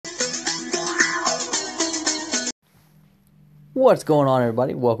What's going on,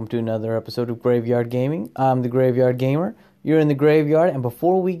 everybody? Welcome to another episode of Graveyard Gaming. I'm the Graveyard Gamer. You're in the graveyard, and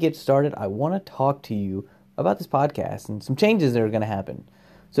before we get started, I want to talk to you about this podcast and some changes that are going to happen.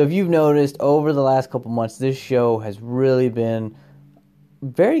 So if you've noticed, over the last couple months, this show has really been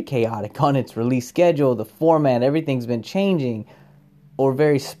very chaotic on its release schedule. The format, everything's been changing, or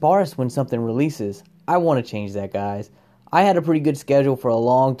very sparse when something releases. I want to change that, guys. I had a pretty good schedule for a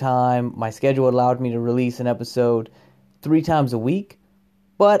long time. My schedule allowed me to release an episode 3 times a week,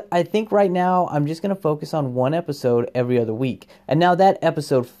 but I think right now I'm just going to focus on one episode every other week. And now that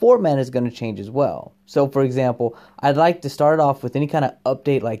episode format is going to change as well. So for example, I'd like to start off with any kind of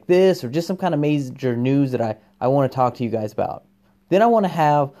update like this, or just some kind of major news that I want to talk to you guys about. Then I want to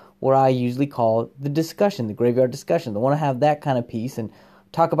have what I usually call the discussion, the graveyard discussion. I want to have that kind of piece and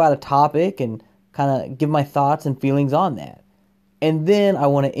talk about a topic and kind of give my thoughts and feelings on that. And then I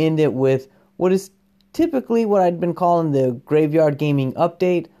want to end it with what is typically what I'd been calling the Graveyard Gaming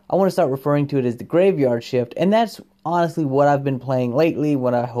Update. I want to start referring to it as the Graveyard Shift, and that's honestly what I've been playing lately,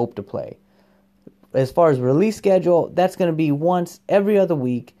 what I hope to play. As far as release schedule, that's going to be once every other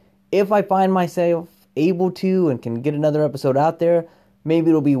week. If I find myself able to and can get another episode out there, maybe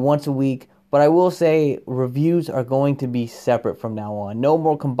it'll be once a week, but I will say reviews are going to be separate from now on. No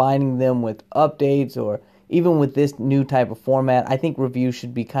more combining them with updates, or even with this new type of format. I think reviews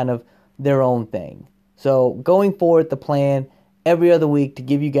should be kind of their own thing. So going forward, the plan every other week to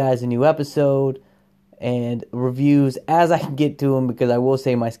give you guys a new episode and reviews as I can get to them, because I will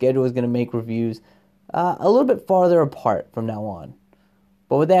say my schedule is going to make reviews a little bit farther apart from now on.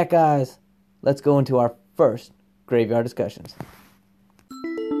 But with that, guys, let's go into our first Graveyard Discussions.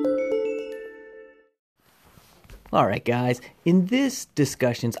 Alright, guys, in this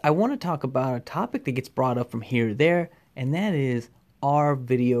discussions, I want to talk about a topic that gets brought up from here to there, and that is, are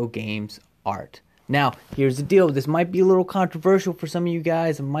video games art? Now, here's the deal. This might be a little controversial for some of you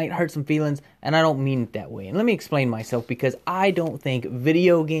guys. It might hurt some feelings, and I don't mean it that way. And let me explain myself, because I don't think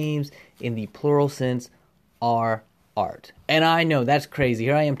video games, in the plural sense, are art. And I know, that's crazy.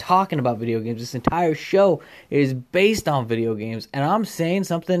 Here I am talking about video games. This entire show is based on video games, and I'm saying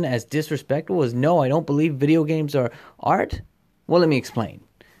something as disrespectful as, no, I don't believe video games are art? Well, let me explain.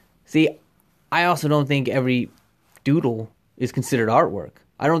 See, I also don't think every doodle is considered artwork.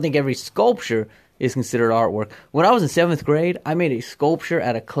 I don't think every sculpture is considered artwork. When I was in 7th grade, I made a sculpture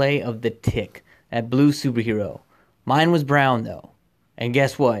out of clay of the Tick, that blue superhero. Mine was brown, though. And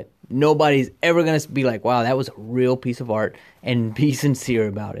guess what? Nobody's ever going to be like, wow, that was a real piece of art, and be sincere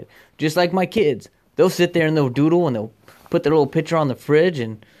about it. Just like my kids. They'll sit there and they'll doodle, and they'll put their little picture on the fridge,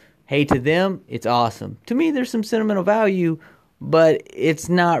 and hey, to them, it's awesome. To me, there's some sentimental value, but it's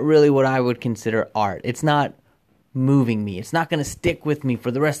not really what I would consider art. It's not moving me. It's not going to stick with me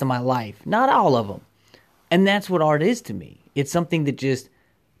for the rest of my life. Not all of them. And that's what art is to me. It's something that just,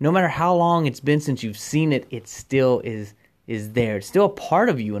 no matter how long it's been since you've seen it, it still is there. It's still a part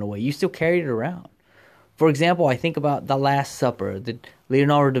of you in a way. You still carry it around. For example, I think about The Last Supper that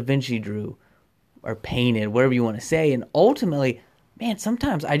Leonardo da Vinci drew, or painted, whatever you want to say. And ultimately, man,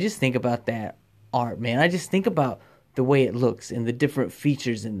 sometimes I just think about that art, man. I just think about the way it looks and the different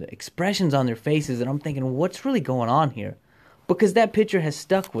features and the expressions on their faces, and I'm thinking, what's really going on here? Because that picture has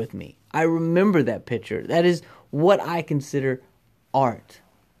stuck with me. I remember that picture. That is what I consider art.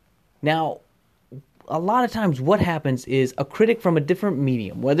 Now, a lot of times what happens is a critic from a different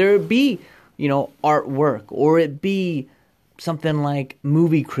medium, whether it be, artwork, or it be something like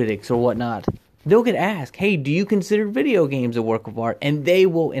movie critics or whatnot, they'll get asked, hey, do you consider video games a work of art? And they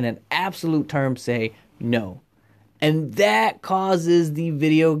will, in an absolute term, say no. And that causes the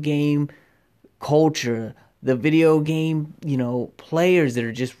video game culture, the video game, players that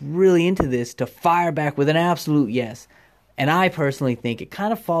are just really into this to fire back with an absolute yes. And I personally think it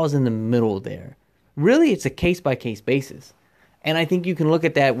kind of falls in the middle there. Really, it's a case-by-case basis. And I think you can look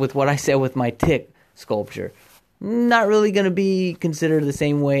at that with what I said with my Tick sculpture. Not really going to be considered the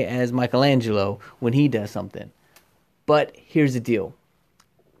same way as Michelangelo when he does something. But here's the deal.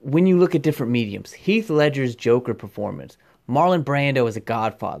 When you look at different mediums, Heath Ledger's Joker performance, Marlon Brando as a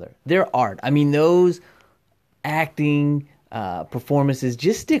Godfather, they're art. I mean, those acting performances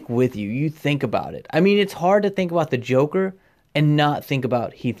just stick with you. You think about it. I mean, it's hard to think about the Joker and not think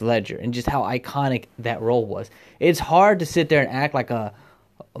about Heath Ledger and just how iconic that role was. It's hard to sit there and act like a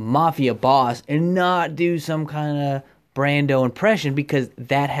mafia boss and not do some kind of Brando impression, because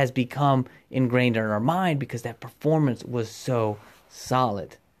that has become ingrained in our mind because that performance was so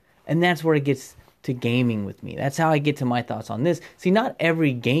solid. And that's where it gets to gaming with me. That's how I get to my thoughts on this. See, not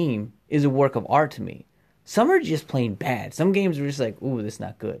every game is a work of art to me. Some are just plain bad. Some games are just like, ooh, this is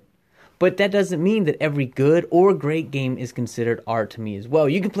not good. But that doesn't mean that every good or great game is considered art to me as well.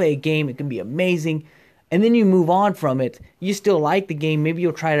 You can play a game, it can be amazing, and then you move on from it. You still like the game, maybe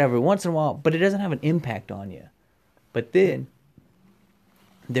you'll try it every once in a while, but it doesn't have an impact on you. But then,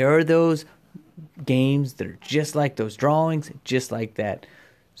 there are those games that are just like those drawings, just like that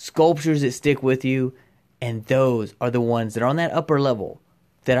sculptures that stick with you, and those are the ones that are on that upper level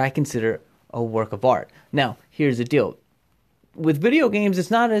that I consider a work of art. Now, here's the deal. With video games, it's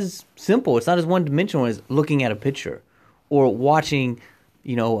not as simple. It's not as one-dimensional as looking at a picture or watching,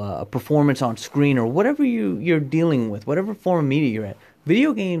 a performance on screen or whatever you're dealing with, whatever form of media you're at.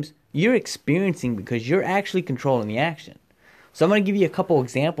 Video games, you're experiencing because you're actually controlling the action. So I'm going to give you a couple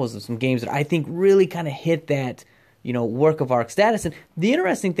examples of some games that I think really kind of hit that, work of art status. And the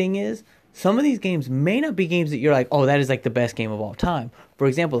interesting thing is, some of these games may not be games that you're like, oh, that is like the best game of all time. For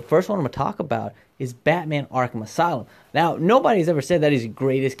example, the first one I'm going to talk about is Batman Arkham Asylum. Now, nobody's ever said that is the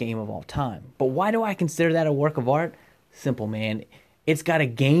greatest game of all time. But why do I consider that a work of art? Simple, man. It's got a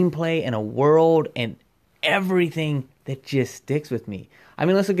gameplay and a world and everything that just sticks with me. I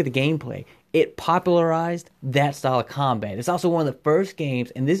mean, let's look at the gameplay. It popularized that style of combat. It's also one of the first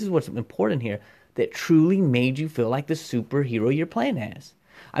games, and this is what's important here, that truly made you feel like the superhero you're playing as.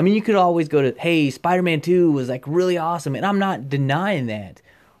 I mean, you could always go to, hey, Spider-Man 2 was like really awesome, and I'm not denying that.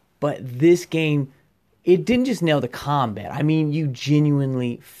 But this game, it didn't just nail the combat. I mean, you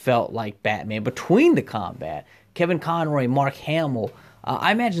genuinely felt like Batman between the combat. Kevin Conroy, Mark Hamill.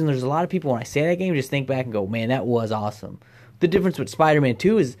 I imagine there's a lot of people, when I say that game, just think back and go, man, that was awesome. The difference with Spider-Man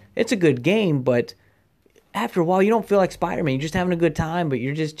 2 is it's a good game, but after a while, you don't feel like Spider-Man. You're just having a good time, but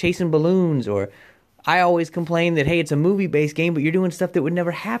you're just chasing balloons. Or I always complain that, hey, it's a movie-based game, but you're doing stuff that would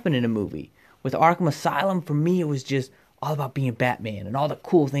never happen in a movie. With Arkham Asylum, for me, it was just all about being Batman and all the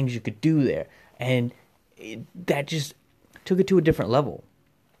cool things you could do there. And that just took it to a different level.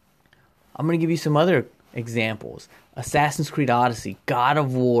 I'm going to give you some other examples. Assassin's Creed Odyssey, God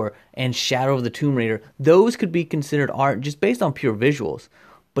of War, and Shadow of the Tomb Raider. Those could be considered art just based on pure visuals.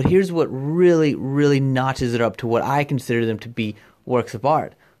 But here's what really, really notches it up to what I consider them to be works of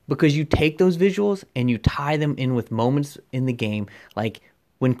art. Because you take those visuals and you tie them in with moments in the game, like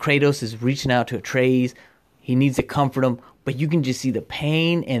when Kratos is reaching out to Atreus, he needs to comfort him, but you can just see the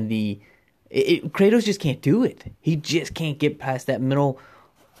pain and Kratos just can't do it. He just can't get past that mental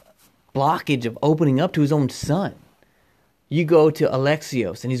blockage of opening up to his own son. You go to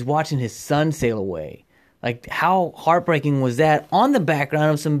Alexios and he's watching his son sail away. Like, how heartbreaking was that on the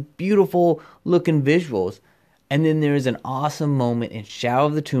background of some beautiful looking visuals? And then there's an awesome moment in Shadow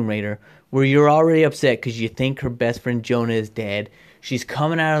of the Tomb Raider where you're already upset because you think her best friend Jonah is dead. She's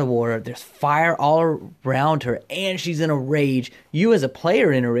coming out of the water. There's fire all around her, and she's in a rage. You as a player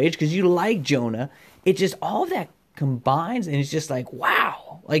are in a rage because you like Jonah. It just, all of that combines, and it's just like,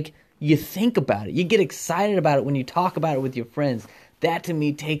 wow. Like, you think about it. You get excited about it when you talk about it with your friends. That, to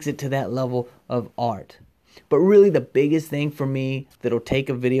me, takes it to that level of art. But really, the biggest thing for me that'll take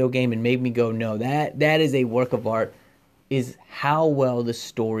a video game and make me go, no, that is a work of art, is how well the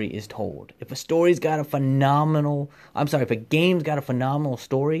story is told. If a game's got a phenomenal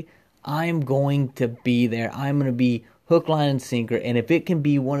story, I'm going to be there. I'm going to be hook, line, and sinker. And if it can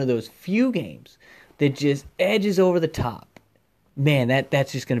be one of those few games that just edges over the top, man,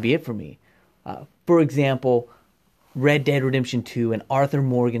 that's just going to be it for me. For example, Red Dead Redemption 2 and Arthur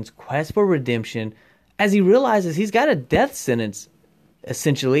Morgan's quest for redemption, as he realizes he's got a death sentence,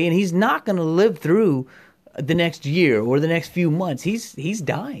 essentially, and he's not going to live through the next year or the next few months. He's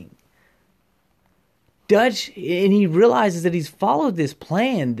dying. Dutch, and he realizes that he's followed this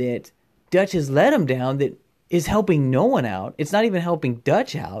plan that Dutch has led him down that is helping no one out. It's not even helping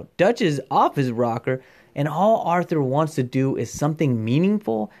Dutch out. Dutch is off his rocker, and all Arthur wants to do is something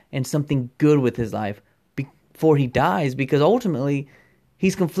meaningful and something good with his life before he dies, because ultimately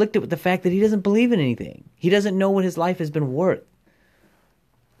he's conflicted with the fact that he doesn't believe in anything. He doesn't know what his life has been worth.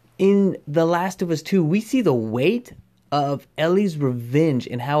 In The Last of Us 2, we see the weight of Ellie's revenge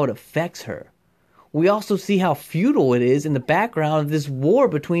and how it affects her. We also see how futile it is in the background of this war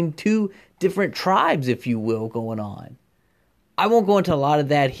between two different tribes, if you will, going on. I won't go into a lot of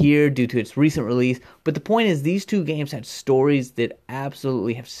that here due to its recent release, but the point is these two games had stories that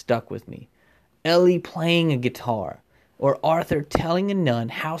absolutely have stuck with me. Ellie playing a guitar, or Arthur telling a nun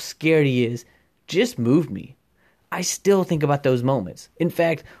how scared he is, just moved me. I still think about those moments. In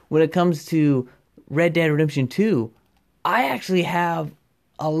fact, when it comes to Red Dead Redemption 2, I actually have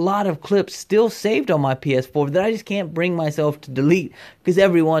a lot of clips still saved on my PS4 that I just can't bring myself to delete, because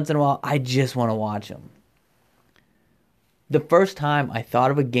every once in a while I just want to watch them. The first time I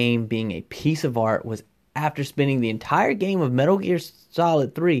thought of a game being a piece of art was after spending the entire game of Metal Gear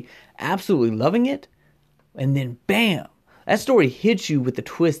Solid 3 absolutely loving it, and then bam, that story hits you with the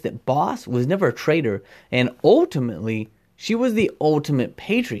twist that Boss was never a traitor, and ultimately, she was the ultimate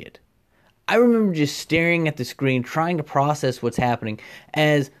patriot. I remember just staring at the screen, trying to process what's happening,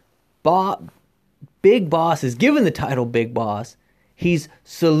 as Big Boss is given the title Big Boss. He's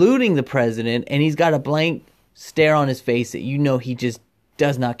saluting the president, and he's got a blank stare on his face that you know he just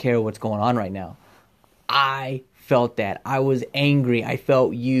does not care what's going on right now. I felt that. I was angry. I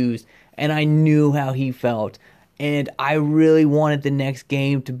felt used, and I knew how he felt. And I really wanted the next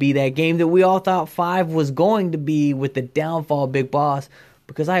game to be that game that we all thought 5 was going to be, with the downfall of Big Boss,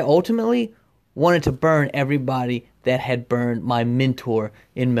 because I ultimately wanted to burn everybody that had burned my mentor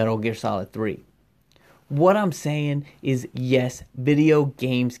in Metal Gear Solid 3. What I'm saying is, yes, video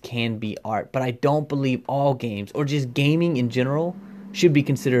games can be art, but I don't believe all games, or just gaming in general, should be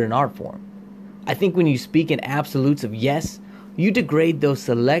considered an art form. I think when you speak in absolutes of yes, you degrade those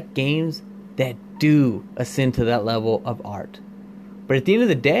select games that do ascend to that level of art. But at the end of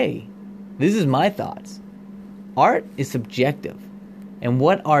the day, this is my thoughts. Art is subjective. And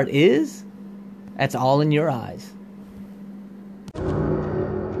what art is, that's all in your eyes.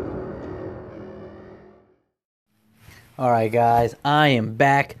 Alright guys, I am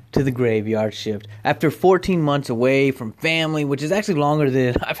back to the graveyard shift. After 14 months away from family, which is actually longer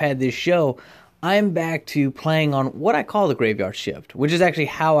than I've had this show, I'm back to playing on what I call the graveyard shift, which is actually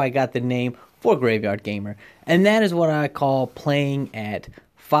how I got the name for Graveyard Gamer. And that is what I call playing at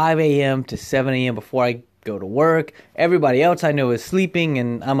 5 a.m. to 7 a.m. before I go to work. Everybody else I know is sleeping,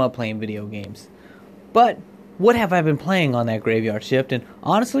 and I'm up playing video games. But what have I been playing on that graveyard shift? And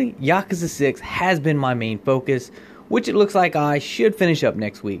honestly, Yakuza 6 has been my main focus, which it looks like I should finish up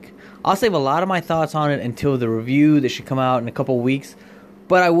next week. I'll save a lot of my thoughts on it until the review that should come out in a couple weeks,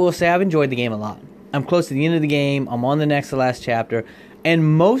 but I will say I've enjoyed the game a lot. I'm close to the end of the game, I'm on the next to last chapter,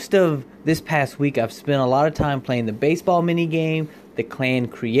 and most of this past week I've spent a lot of time playing the baseball minigame, the clan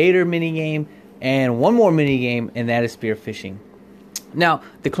creator minigame, and one more minigame, and that is spearfishing. Now,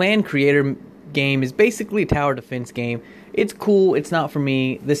 the clan creator game is basically a tower defense game. It's cool, it's not for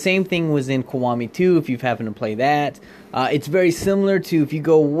me. The same thing was in Kiwami 2, if you've happened to play that. It's very similar to, if you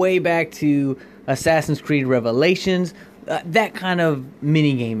go way back to Assassin's Creed Revelations, that kind of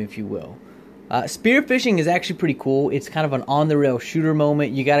minigame, if you will. Spearfishing is actually pretty cool. It's kind of an on-the-rail shooter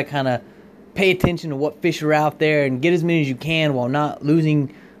moment. You got to kind of pay attention to what fish are out there and get as many as you can while not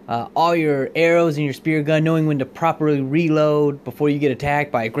losing all your arrows in your spear gun, knowing when to properly reload before you get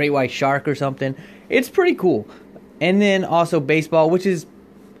attacked by a great white shark or something. It's pretty cool. And then also baseball, which is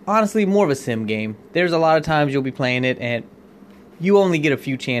honestly more of a sim game. There's a lot of times you'll be playing it and you only get a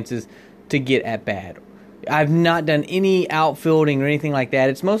few chances to get at bat. I've not done any outfielding or anything like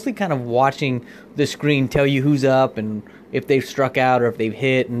that. It's mostly kind of watching the screen tell you who's up and if they've struck out or if they've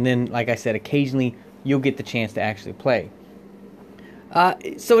hit. And then, like I said, occasionally you'll get the chance to actually play.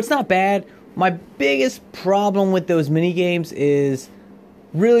 So it's not bad. My biggest problem with those mini games is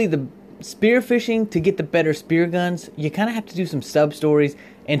really the spearfishing. To get the better spear guns, you kind of have to do some sub stories,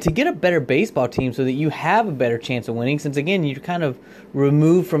 and to get a better baseball team so that you have a better chance of winning, since again you're kind of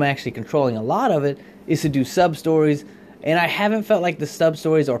removed from actually controlling a lot of it, is to do sub stories. And I haven't felt like the sub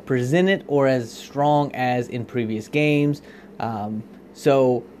stories are presented or as strong as in previous games.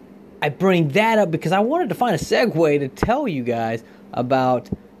 So I bring that up because I wanted to find a segue to tell you guys about,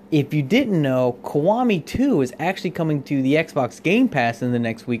 if you didn't know, Kiwami 2 is actually coming to the Xbox Game Pass in the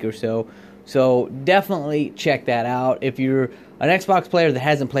next week or so. So definitely check that out. If you're an Xbox player that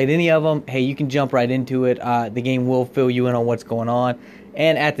hasn't played any of them, hey, you can jump right into it. The game will fill you in on what's going on.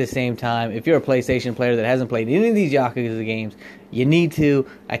 And at the same time, if you're a PlayStation player that hasn't played any of these Yakuza games, you need to.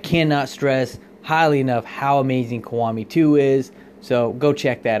 I cannot stress highly enough how amazing Kiwami 2 is. So go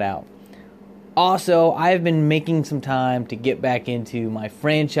check that out. Also, I've been making some time to get back into my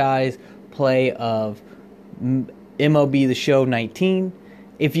franchise play of MLB The Show 19.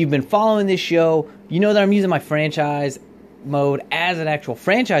 If you've been following this show, you know that I'm using my franchise mode as an actual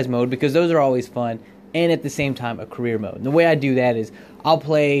franchise mode because those are always fun, and at the same time a career mode. And the way I do that is I'll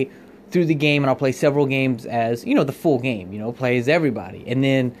play through the game and I'll play several games as, the full game, play as everybody. And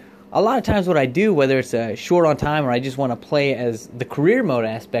then a lot of times what I do, whether it's a short on time or I just want to play as the career mode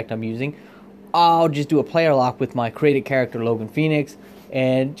aspect I'm using, I'll just do a player lock with my created character Logan Phoenix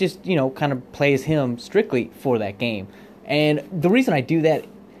and just, kind of play as him strictly for that game. And the reason I do that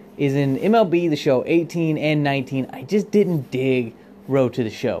is in MLB The Show 18 and 19, I just didn't dig Road to the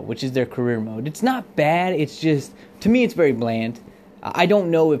Show, which is their career mode. It's not bad, it's just, to me it's very bland. I don't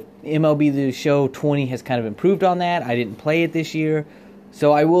know if MLB The Show 20 has kind of improved on that. I didn't play it this year.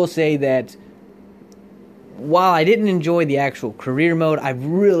 So I will say that while I didn't enjoy the actual career mode, I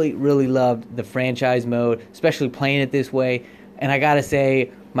really, really loved the franchise mode, especially playing it this way. And I gotta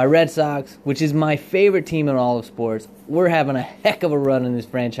say, my Red Sox, which is my favorite team in all of sports, we're having a heck of a run in this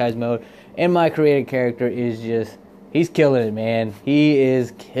franchise mode. And my created character is just, he's killing it, man. He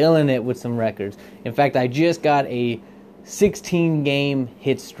is killing it with some records. In fact, I just got a 16-game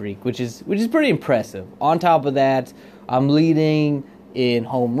hit streak, which is pretty impressive. On top of that, I'm leading in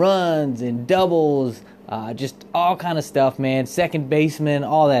home runs, in doubles, just all kind of stuff, man. Second baseman,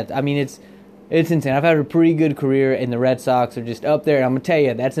 all that. I mean, it's insane. I've had a pretty good career, and the Red Sox are just up there. And I'm going to tell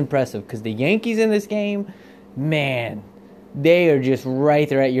you, that's impressive, because the Yankees in this game, man, they are just right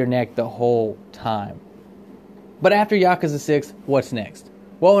there at your neck the whole time. But after Yakuza 6, what's next?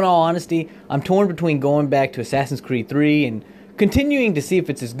 Well, in all honesty, I'm torn between going back to Assassin's Creed 3 and continuing to see if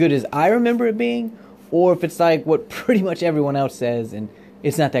it's as good as I remember it being, or if it's like what pretty much everyone else says, and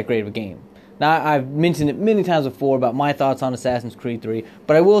it's not that great of a game. Now, I've mentioned it many times before about my thoughts on Assassin's Creed 3,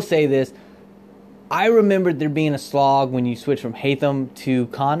 but I will say this. I remembered there being a slog when you switch from Haytham to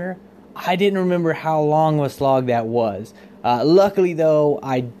Connor. I didn't remember how long of a slog that was. Luckily, though,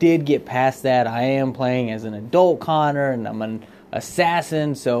 I did get past that. I am playing as an adult Connor, and I'm an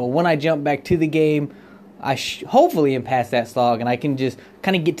assassin, so when I jump back to the game, I hopefully am past that slog, and I can just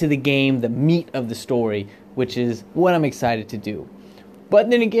kind of get to the game, the meat of the story, which is what I'm excited to do. But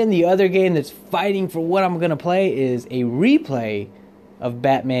then again, the other game that's fighting for what I'm going to play is a replay of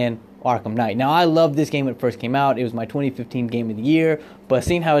Batman Arkham Knight. Now, I loved this game when it first came out. It was my 2015 game of the year, but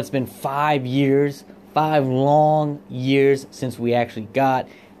seeing how it's been 5 years, 5 long years since we actually got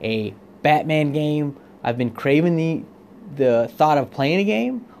a Batman game, I've been craving the thought of playing a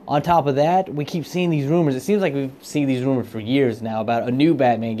game. On top of that, we keep seeing these rumors. It seems like we've seen these rumors for years now about a new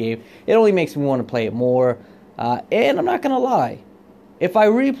Batman game. It only makes me want to play it more. And I'm not going to lie. If I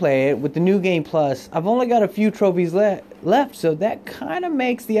replay it with the New Game Plus, I've only got a few trophies left, so that kind of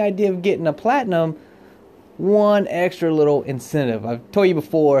makes the idea of getting a platinum one extra little incentive. I've told you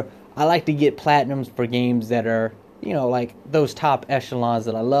before, I like to get platinums for games that are, like those top echelons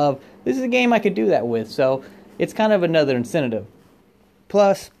that I love. This is a game I could do that with, so it's kind of another incentive.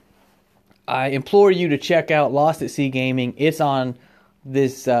 Plus, I implore you to check out Lost at Sea Gaming. It's on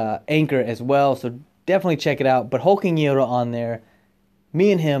this Anchor as well, so definitely check it out. But Hulking Yoda on there, me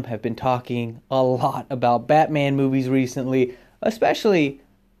and him have been talking a lot about Batman movies recently, especially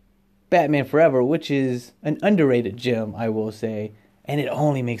Batman Forever, which is an underrated gem, I will say, and it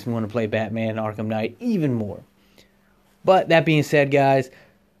only makes me want to play Batman Arkham Knight even more. But that being said, guys,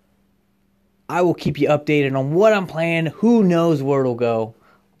 I will keep you updated on what I'm playing. Who knows where it'll go,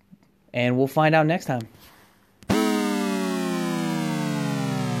 and we'll find out next time.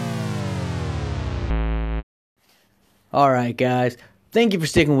 Alright, guys. Thank you for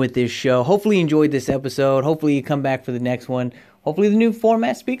sticking with this show. Hopefully you enjoyed this episode. Hopefully you come back for the next one. Hopefully the new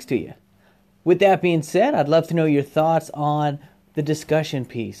format speaks to you. With that being said, I'd love to know your thoughts on the discussion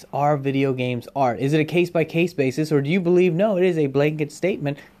piece. Are video games art? Is it a case-by-case basis, or do you believe, no, it is a blanket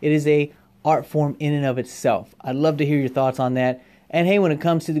statement. It is a art form in and of itself. I'd love to hear your thoughts on that. And hey, when it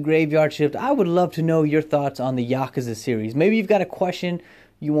comes to the Graveyard Shift, I would love to know your thoughts on the Yakuza series. Maybe you've got a question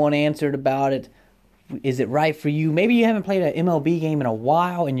you want answered about it. Is it right for you? Maybe you haven't played an MLB game in a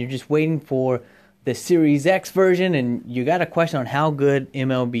while and you're just waiting for the Series X version, and you got a question on how good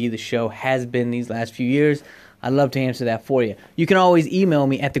MLB The Show has been these last few years. I'd love to answer that for you. You can always email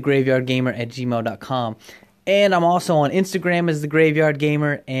me at thegraveyardgamer@gmail.com. And I'm also on Instagram as The Graveyard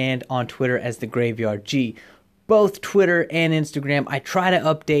Gamer and on Twitter as The Graveyard G. Both Twitter and Instagram, I try to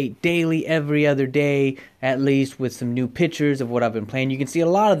update daily, every other day, at least, with some new pictures of what I've been playing. You can see a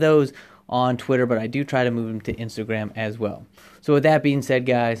lot of those on Twitter, but I do try to move them to Instagram as well. So with that being said,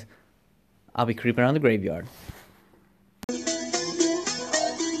 guys, I'll be creeping around the graveyard.